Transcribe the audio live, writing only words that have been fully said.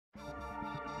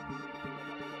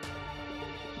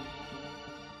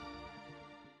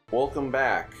Welcome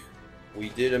back. We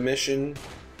did a mission,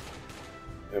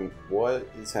 and what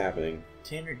is happening?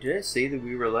 Tanner, did I say that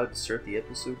we were allowed to start the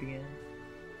episode again?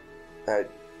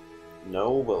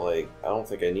 No, but I don't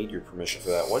think I need your permission for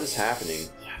that. What is happening?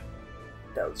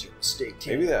 That was your mistake,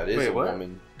 Tanner. Maybe that is Wait, a what?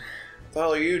 woman. What the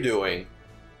hell are you doing?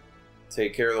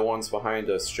 Take care of the ones behind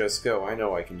us. Just go. I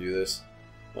know I can do this.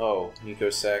 Oh,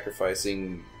 Nico's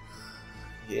sacrificing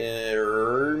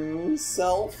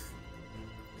himself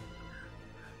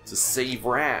to save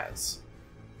Raz.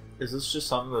 Is this just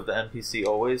something that the NPC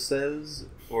always says?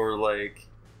 Or,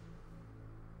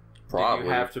 Probably. do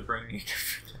you have to bring me to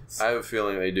this? I have a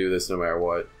feeling they do this no matter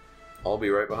what. I'll be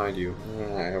right behind you.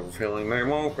 I have a feeling they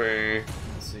won't be.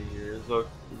 Let's see here. Look,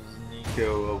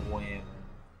 Nico a win.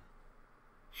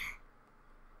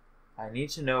 I need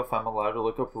to know if I'm allowed to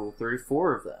look up Rule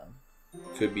 34 of them.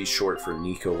 Could be short for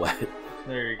Nicolette.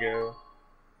 There you go.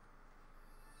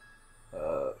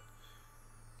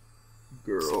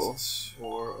 Girl.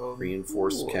 Or a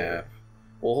Reinforced boy. cap.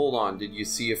 Well, hold on. Did you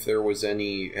see if there was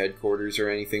any headquarters or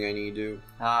anything I need to do?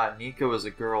 Ah, Nico is a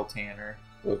girl, Tanner.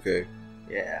 Okay.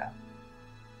 Yeah.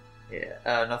 Yeah.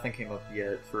 Nothing came up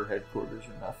yet for headquarters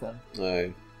or nothing.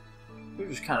 I We're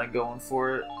just kind of going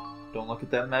for it. Don't look at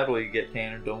that medal you get,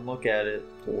 Tanner. Don't look at it.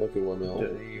 don't look at what else.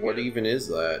 You What gotta- even is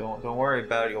that? Don't worry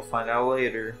about it. You'll find out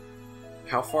later.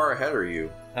 How far ahead are you?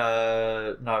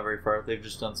 Not very far. They've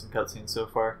just done some cutscenes so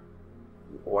far.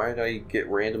 Why did I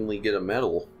randomly get a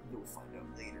medal? You'll find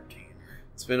out later, Tanner.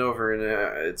 It's been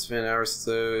it's been hours since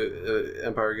the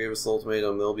Empire gave us the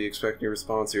ultimatum. They'll be expecting a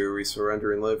response here. We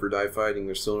surrender and live or die fighting.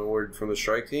 There's still no word from the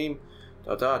strike team. ...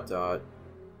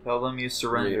 Tell them you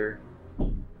surrender.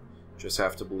 Just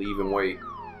have to believe and wait.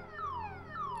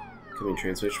 Coming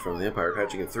transmission from the Empire,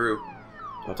 patching it through. ...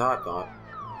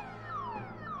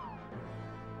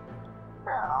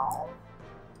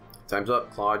 Time's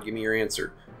up, Claude. Give me your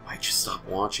answer. Why'd you stop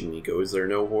watching, Nico? Is there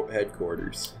no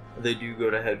headquarters? They do go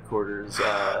to headquarters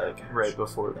right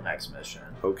before the next mission.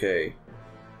 Okay.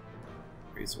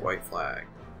 Raise the white flag.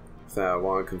 With that, I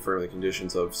want to confirm the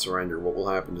conditions of surrender. What will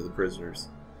happen to the prisoners?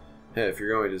 Hey, if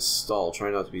you're going to stall, try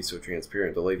not to be so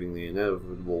transparent. Delaying the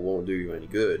inevitable won't do you any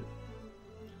good.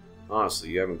 Honestly,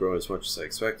 you haven't grown as much as I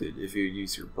expected. If you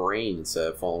use your brain instead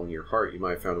of following your heart, you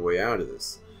might have found a way out of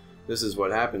this. This is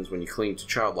what happens when you cling to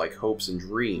childlike hopes and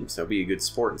dreams. Now be a good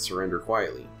sport and surrender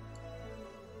quietly.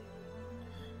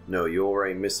 No, you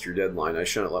already missed your deadline. I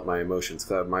shouldn't let my emotions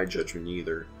cloud my judgment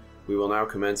either. We will now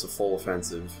commence a full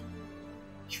offensive.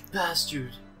 You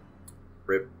bastard!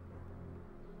 Rip.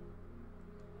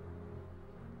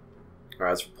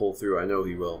 Raz will pull through. I know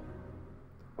he will.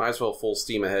 Might as well full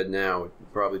steam ahead now. It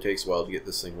probably takes a while to get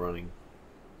this thing running.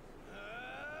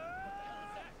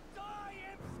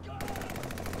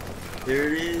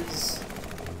 There it is.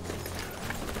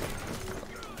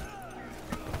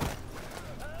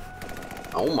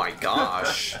 Oh my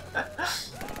gosh!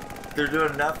 They're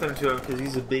doing nothing to him because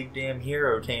he's a big damn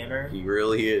hero, Tanner. He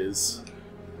really is.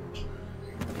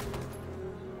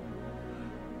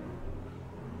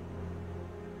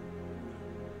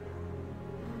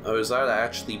 Oh, is that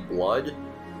actually blood?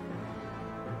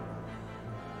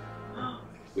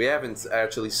 We haven't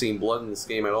actually seen blood in this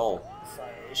game at all.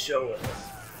 Finally show it.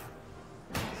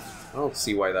 I don't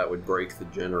see why that would break the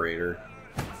generator.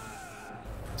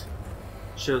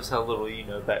 Shows how little you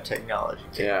know about technology.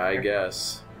 Yeah, I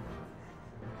guess.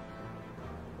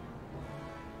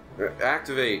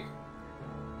 Activate!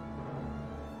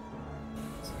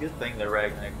 It's a good thing that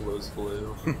Ragnar glows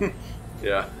blue.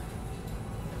 Yeah.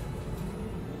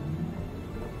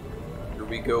 Here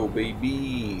we go,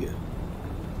 baby!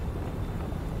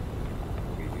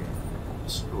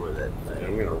 Destroy that thing.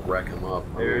 I'm gonna wreck them up.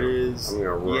 There it is.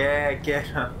 Yeah, get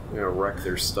him. I'm gonna wreck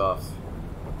their stuff.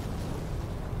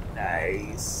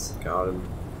 Nice. Got him.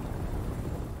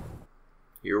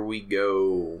 Here we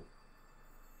go.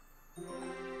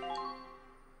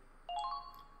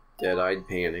 Dead-eyed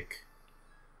panic.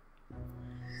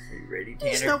 Are you ready,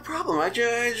 Tanner? It's no problem. I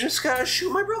just gotta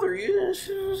shoot my brother. You just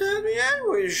had me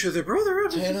anyway to shoot the brother.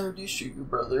 Tanner, would you shoot your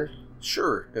brother?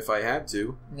 Sure, if I had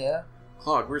to. Yeah.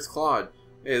 Claude, where's Claude?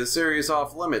 Hey, this area's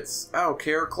off limits. I don't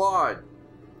care, Claude.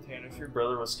 Tanner, if your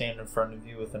brother was standing in front of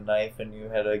you with a knife and you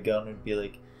had a gun, it'd be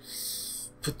like,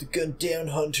 put the gun down,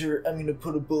 Hunter. I'm gonna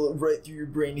put a bullet right through your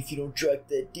brain if you don't drop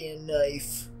that damn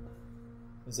knife.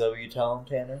 Is that what you tell him,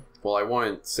 Tanner? Well, I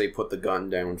wouldn't say put the gun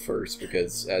down first,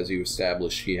 because as you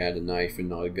established, he had a knife and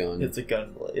not a gun. It's a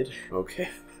gun blade. Okay.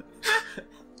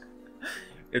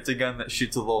 It's a gun that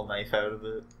shoots a little knife out of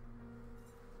it.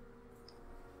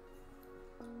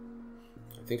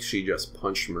 I think she just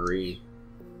punched Marie.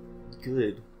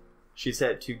 Good. She's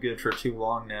had too good for too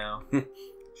long now.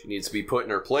 She needs to be put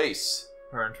in her place.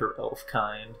 Her and her elf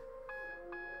kind.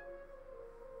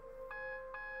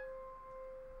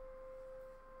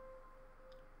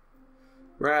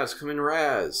 Raz, come in,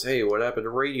 Raz. Hey, what happened to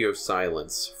radio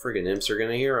silence? Friggin' imps are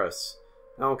gonna hear us.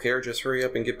 I don't care, just hurry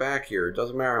up and get back here. It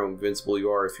doesn't matter how invincible you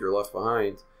are if you're left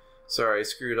behind. Sorry, I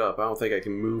screwed up. I don't think I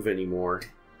can move anymore.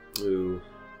 Ooh.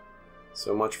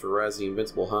 So much for Raz the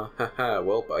Invincible, huh? Haha,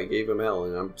 well, I gave him hell,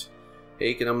 and I'm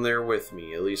taking him there with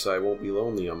me. At least I won't be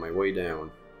lonely on my way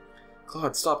down.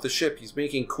 Claude, stop the ship. He's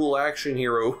making cool action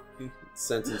hero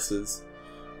sentences.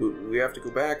 We have to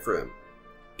go back for him.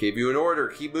 Gave you an order.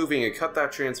 Keep moving and cut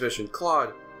that transmission.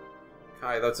 Claude!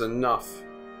 Kai, that's enough.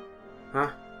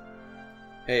 Huh?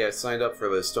 Hey, I signed up for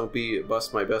this. Don't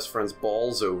bust my best friend's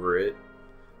balls over it.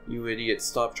 You idiot,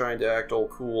 stop trying to act all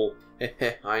cool.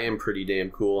 Heh I am pretty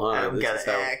damn cool, huh? I don't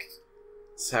gotta act.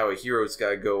 This is how a hero's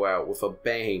gotta go out, with a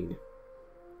bang.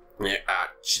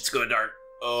 Shit's going dark.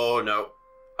 Oh, no.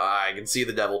 I can see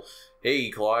the devil. Hey,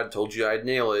 Claude, told you I'd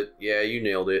nail it. Yeah, you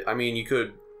nailed it. I mean, you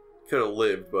could have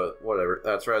lived, but whatever.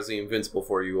 That's Raz the Invincible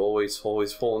for you. Always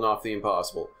pulling off the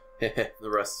impossible. Heh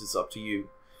the rest is up to you.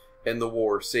 End the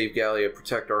war, save Gallia,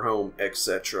 protect our home,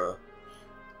 etc.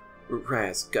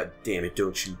 Raz, god damn it,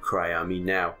 don't you cry on me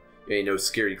now. You ain't no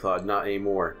scaredy Claude, not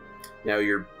anymore. Now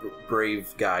you're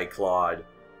brave guy, Claude.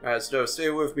 Raz, no, stay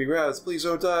with me, Raz, please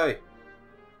don't die.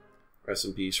 Rest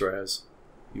in peace, Raz.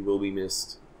 You will be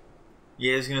missed.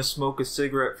 You guys gonna smoke a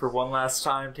cigarette for one last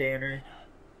time, Tanner?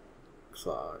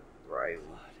 Claude, Riley.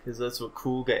 Because that's what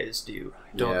cool guys do.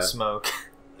 Don't smoke.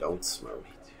 Don't smoke.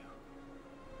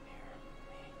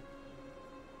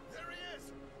 There he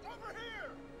is! Over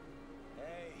here!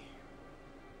 Hey.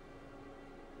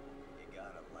 You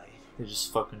got a light? They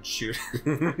just fucking shoot.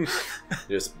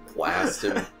 Just blast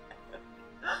him.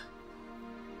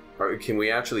 Can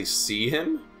we actually see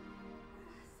him?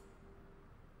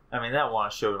 I mean, that one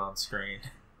showed on screen.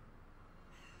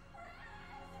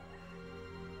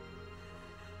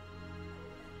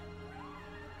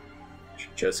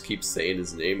 Just keep saying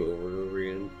his name over and over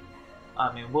again.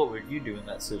 I mean, what would you do in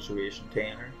that situation,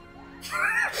 Tanner?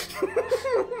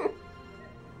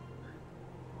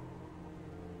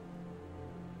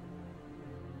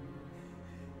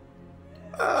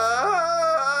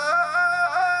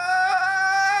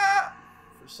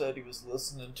 Said he was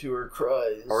listening to her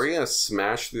cries. Are we gonna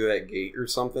smash through that gate or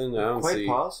something? I don't see.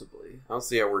 Quite possibly. I don't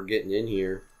see how we're getting in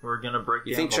here. We're gonna break.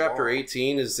 You think Chapter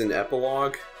 18 is an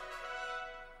epilogue?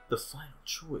 The final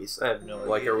choice. I have no idea.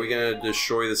 Like, are we gonna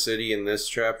destroy the city in this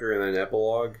chapter and then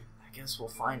epilogue? I guess we'll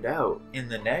find out in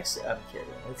the next. I'm kidding.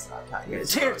 It's not time yet.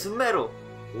 Tanner, it's a medal.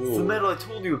 Ooh. It's the medal I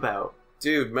told you about.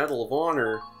 Dude, Medal of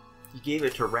Honor. You gave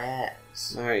it to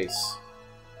Raz. Nice.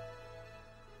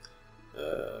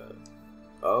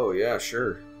 Oh, yeah,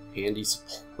 sure. Handy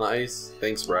supplies.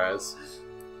 Thanks, Raz.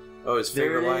 Oh, his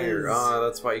favorite lighter. Ah,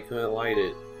 that's why you couldn't light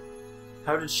it.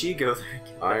 How did she go there?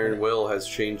 Iron Will has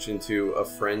changed into a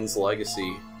friend's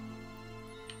legacy.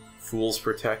 Fool's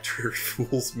protector,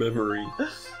 fool's memory.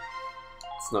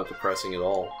 It's not depressing at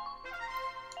all.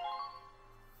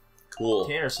 Cool.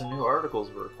 Tanner, some new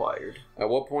articles were acquired. At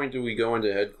what point do we go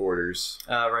into headquarters?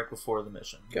 Right before the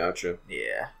mission. Gotcha.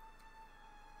 Yeah.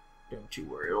 Don't you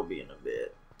worry, it'll be in a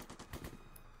bit.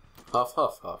 Huff,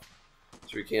 huff, huff.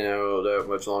 So we can't hold out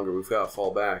much longer. We've got to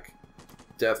fall back.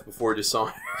 Death before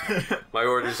dishonor. My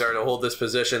orders are to hold this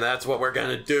position. That's what we're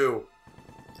gonna do.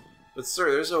 But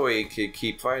sir, there's no way you could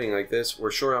keep fighting like this.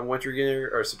 We're short on winter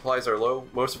gear. Our supplies are low.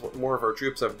 More of our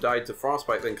troops have died to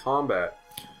frostbite than combat.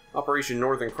 Operation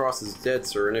Northern Cross is dead,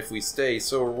 sir, and if we stay,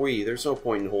 so are we. There's no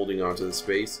point in holding on to the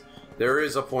space. There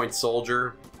is a point,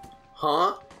 soldier.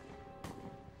 Huh?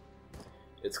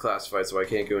 It's classified, so I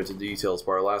can't go into details,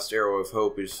 but our last arrow of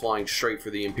hope is flying straight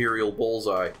for the Imperial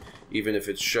bullseye, even if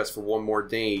it's just for one more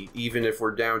day, even if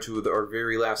we're down to our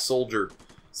very last soldier.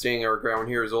 Staying our ground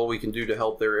here is all we can do to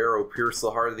help their arrow pierce the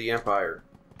heart of the Empire.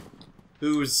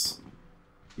 Who's...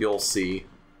 You'll see.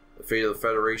 The fate of the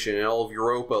Federation and all of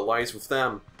Europa lies with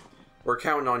them. We're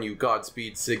counting on you,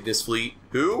 Godspeed, Cygnus Fleet.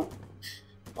 Who?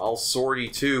 I'll sortie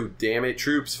too, damn it.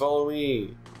 Troops, follow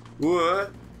me.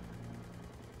 What?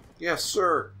 Yes,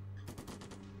 sir.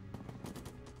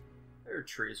 There are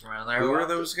trees around there. Who are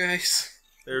those guys?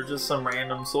 They're just some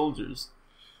random soldiers.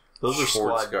 Those are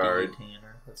Squad D,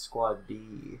 Tanner. That's Squad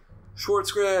D.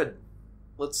 Schwarzgrad!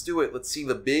 Let's do it. Let's see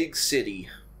the big city.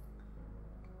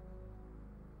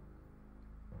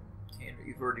 Tanner,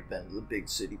 you've already been to the big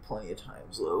city plenty of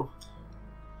times, though.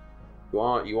 You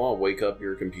want to wake up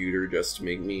your computer just to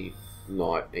make me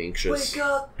not anxious? Wake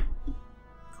up!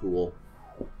 Cool.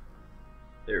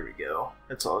 There we go.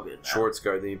 It's all good now.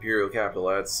 Schwarzgard, the imperial capital,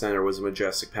 at its center was a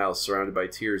majestic palace surrounded by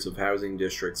tiers of housing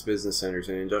districts, business centers,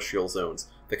 and industrial zones.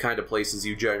 The kind of places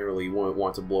you generally wouldn't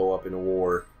want to blow up in a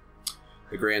war.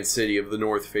 The grand city of the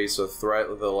north faced a threat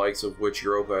the likes of which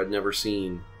Europa had never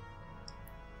seen.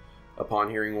 Upon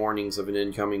hearing warnings of an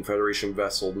incoming Federation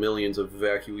vessel, millions of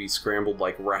evacuees scrambled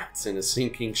like rats in a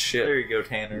sinking ship. There you go,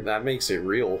 Tanner. That makes it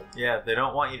real. Yeah, they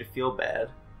don't want you to feel bad.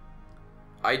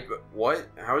 What?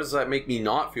 How does that make me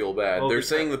not feel bad? Well, they're because-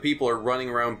 saying the people are running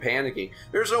around panicking.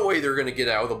 There's no way they're going to get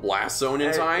out of the blast zone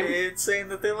in time. It's saying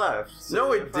that they left. So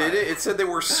No, they're it fine. didn't. It said they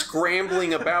were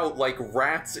scrambling about like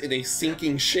rats in a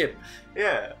sinking ship.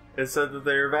 Yeah, it said that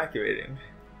they're evacuating.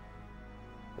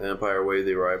 The Empire awaited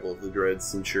the arrival of the dread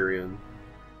Centurion.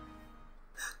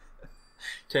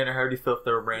 Tanner, how do you feel if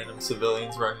there were random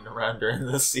civilians running around during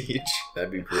the siege?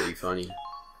 That'd be pretty funny.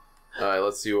 Alright,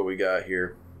 let's see what we got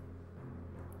here.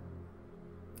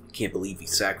 Can't believe he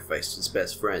sacrificed his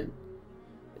best friend.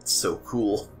 It's so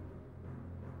cool.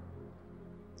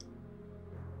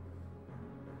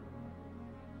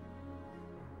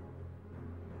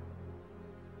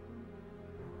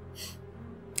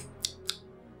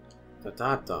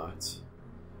 Dot.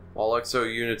 All EXO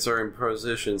units are in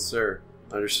position, sir.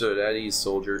 Understood. At ease,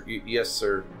 soldier. Yes,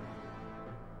 sir.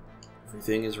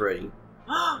 Everything is ready.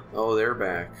 Oh, they're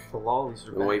back. The lollies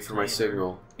are I'll back, wait for my Tanner.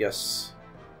 signal. Yes.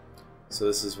 So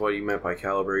this is what you meant by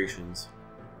calibrations.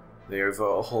 They have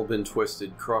all been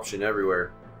twisted. Corruption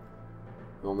everywhere.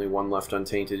 Only one left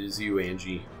untainted is you,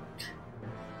 Angie.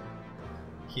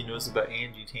 He knows about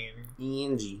Angie, Tanner.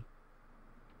 Angie.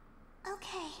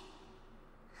 Okay.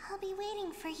 I'll be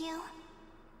waiting for you.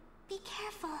 Be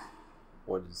careful.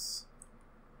 What is...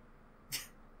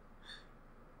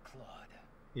 Claude.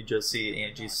 You just see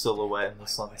Angie's silhouette in the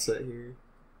sunset here.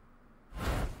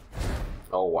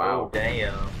 Oh, wow. Oh,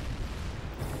 damn.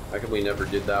 How come we never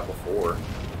did that before?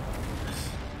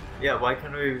 Yeah, why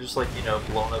couldn't we have just, like, you know,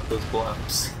 blown up those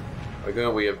blimps? Why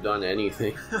couldn't we have done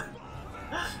anything?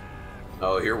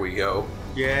 Oh, here we go.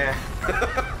 Yeah.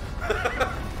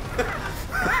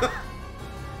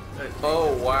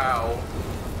 Oh, wow.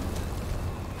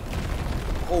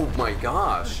 Oh my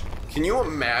gosh. Can you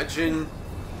imagine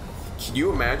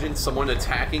someone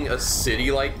attacking a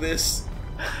city like this?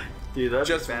 Dude, that's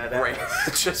Just,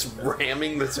 badass. just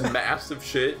ramming this massive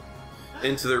shit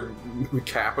into their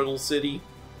capital city?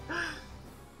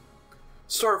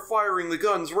 Start firing the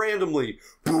guns randomly.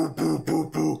 Boo, boo, boo,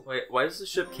 boo. Wait, why is the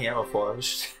ship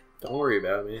camouflaged? Don't worry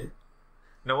about it, man.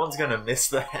 No one's gonna miss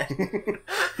that.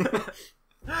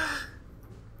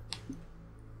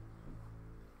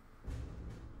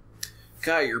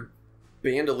 Guy, your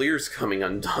bandelier's coming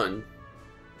undone.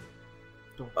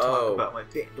 Don't talk Oh. about my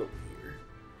bandolier.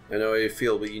 I know how you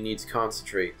feel, but you need to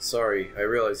concentrate. Sorry, I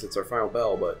realize it's our final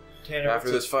bell, but Tanner, after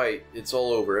this fight, it's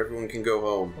all over. Everyone can go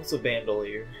home. what's a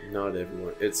bandolier? Not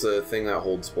everyone. It's a thing that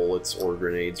holds bullets or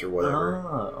grenades or whatever.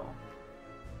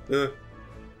 Oh.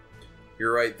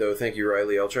 You're right, though. Thank you,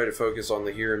 Riley. I'll try to focus on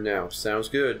the here and now. Sounds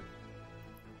good.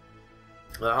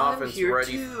 The I'm Hoffen's here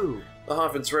ready. too. The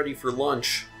Hoffen's ready for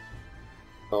lunch.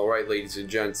 All right, ladies and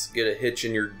gents, get a hitch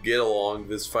in your get-along.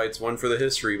 This fight's one for the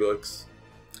history books.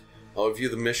 I'll review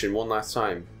the mission one last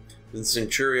time. The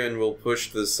Centurion will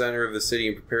push to the center of the city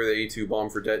and prepare the A2 bomb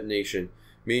for detonation.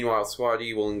 Meanwhile, Squad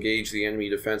E will engage the enemy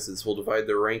defenses. We'll divide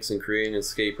their ranks and create an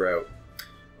escape route.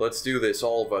 Let's do this,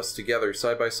 all of us, together,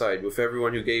 side by side, with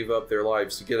everyone who gave up their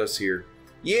lives to get us here.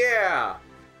 Yeah!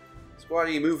 Squad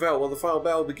E, move out while the final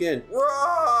battle begins.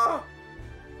 Rah!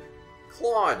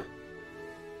 Claude!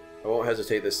 I won't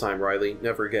hesitate this time, Riley.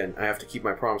 Never again. I have to keep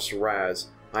my promise to Raz.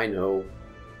 I know.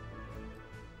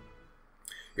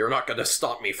 You're not gonna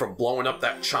stop me from blowing up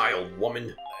that child,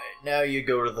 woman. Now you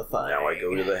go to the fine. Now I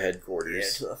go to the Yeah,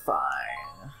 headquarters. to the fine.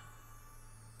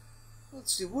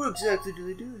 Let's see, what exactly do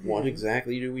we do here? What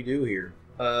exactly do we do here?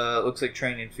 Looks like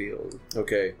training field.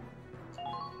 Okay.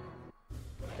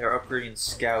 They're upgrading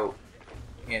Scout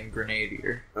and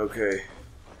Grenadier. Okay.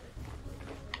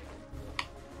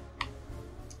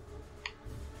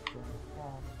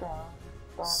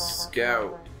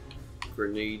 Scout.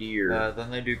 Grenadier.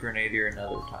 Then they do Grenadier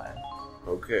another time.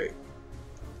 Okay.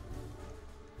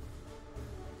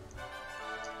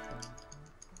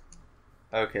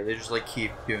 Okay, they just like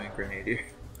keep doing Grenadier.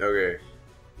 Okay.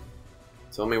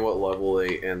 Tell me what level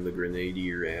they end the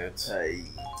Grenadier at.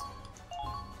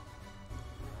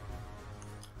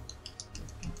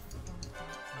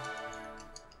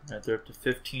 Right, they're up to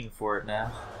 15 for it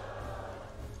now.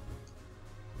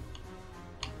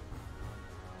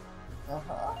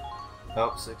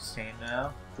 Oh, 16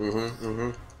 now. Mm-hmm, mm-hmm.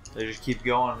 They just keep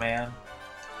going, man.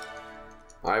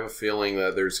 I have a feeling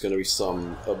that there's going to be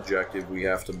some objective we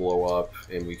have to blow up,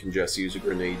 and we can just use a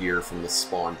grenadier from the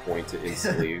spawn point to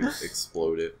instantly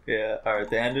explode it. Yeah, alright,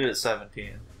 they ended at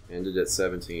 17. Ended at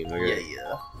 17. Okay.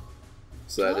 Yeah.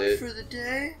 Is that Done it? for the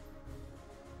day?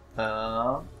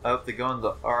 I hope they go in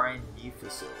the R&D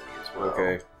facility as well.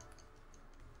 Okay.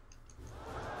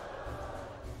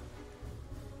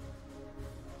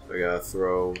 So I gotta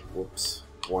throw, whoops,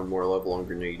 one more level on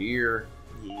Grenadier.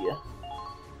 Yeah.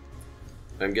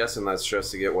 I'm guessing that's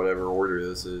just to get whatever order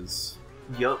this is.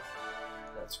 Yup.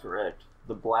 That's correct.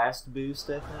 The blast boost,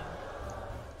 I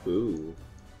think. Ooh.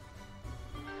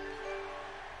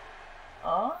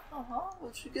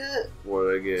 What you get? What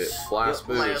did I get? Blast Yep,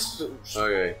 boost. blast boost.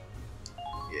 Okay.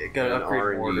 Yeah, gotta And upgrade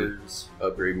R&D. mortars.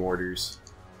 Upgrade mortars.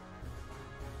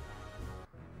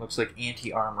 Looks like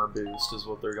anti-armor boost is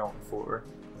what they're going for.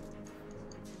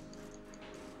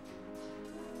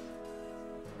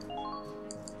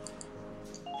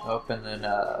 Oh, and then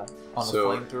on the So-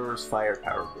 flamethrowers,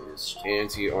 firepower boost.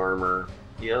 Anti-armor.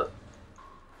 Yep.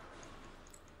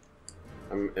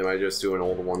 Am I just doing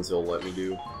all the ones they'll let me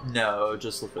do? No,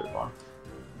 just the third one.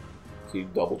 Can you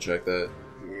double check that?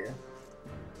 Yeah.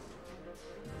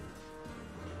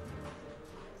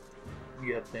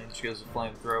 Yep, then she goes a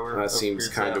flamethrower. That seems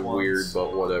upgrades kind that of once. weird,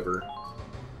 but whatever.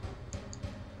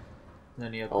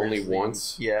 Then he upgrades Only the-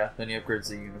 once? Yeah, then he upgrades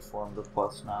the uniform to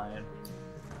 +9.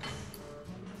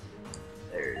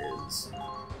 There it is.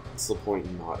 What's the point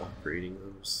in not upgrading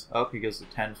those? Oh, he goes to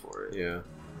 10 for it. Yeah.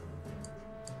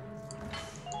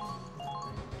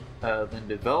 Then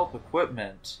develop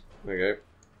equipment. Okay.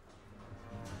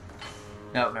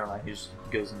 No, never mind. He just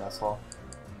goes in mess hall.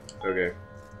 Okay.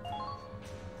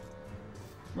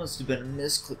 Must have been a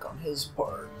misclick on his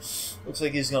part. Looks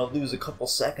like he's gonna lose a couple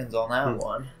seconds on that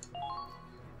one.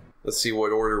 Let's see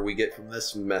what order we get from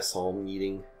this mess hall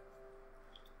meeting.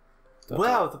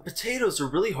 Wow, the potatoes are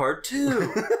really hard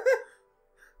too.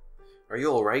 Are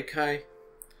you alright, Kai?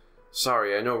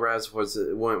 Sorry, I know Raz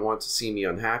wouldn't want to see me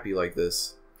unhappy like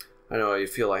this. I know how you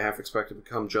feel. I half expected to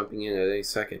come jumping in at any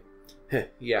second. Heh,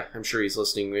 yeah, I'm sure he's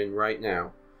listening in right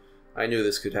now. I knew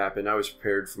this could happen. I was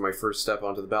prepared for my first step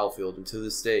onto the battlefield, and to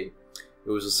this day, it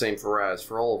was the same for Raz.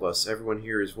 For all of us, everyone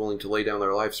here is willing to lay down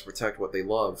their lives to protect what they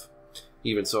love.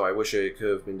 Even so, I wish it could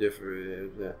have been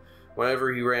different.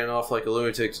 Whenever he ran off like a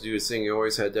lunatic to do his thing, he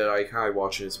always had Deadeye Kai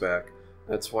watching his back.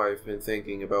 That's why I've been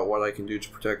thinking about what I can do to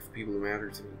protect the people who matter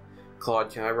to me.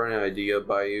 Claude, can I run an idea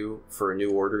by you for a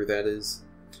new order, that is?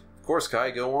 Of course, Kai,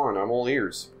 go on. I'm all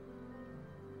ears.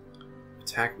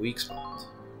 Attack weak spot.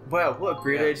 Wow, what a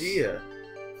great Yes. idea.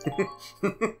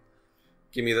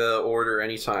 Give me the order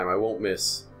anytime. I won't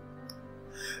miss.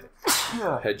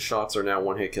 Headshots are now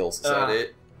one-hit kills. Is that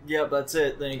it? Yep, that's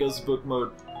it. Then he goes to book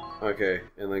mode. Okay,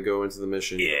 and then go into the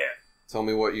mission. Yeah. Tell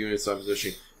me what units I'm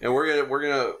positioning. And we're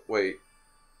gonna wait.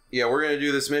 Yeah, we're gonna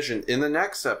do this mission in the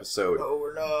next episode. No,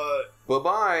 we're not.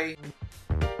 Bye-bye!